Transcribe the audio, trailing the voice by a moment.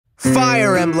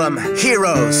Fire Emblem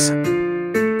Heroes.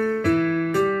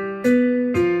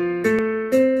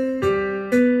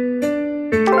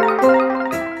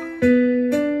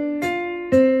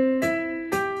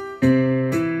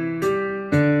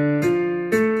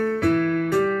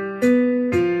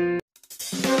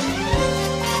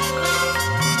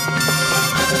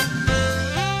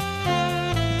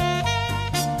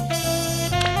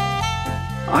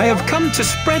 I have come to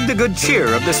spread the good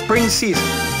cheer of the spring season.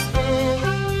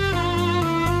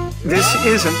 This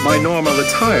isn't my normal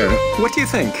attire. What do you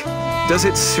think? Does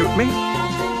it suit me?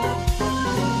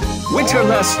 Winter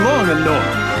lasts long in Nor,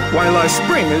 while our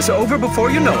spring is over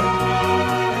before you know it.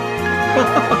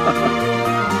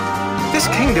 This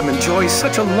kingdom enjoys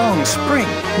such a long spring,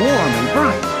 warm and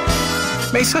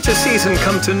bright. May such a season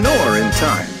come to Nor in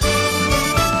time.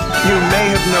 You may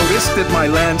have noticed that my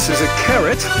lance is a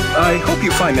carrot. I hope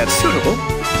you find that suitable.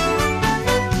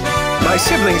 My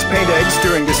siblings paint eggs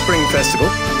during the spring festival,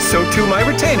 so too my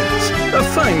retainers. A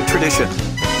fine tradition.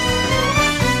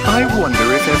 I wonder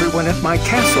if everyone at my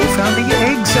castle found the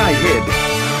eggs I hid.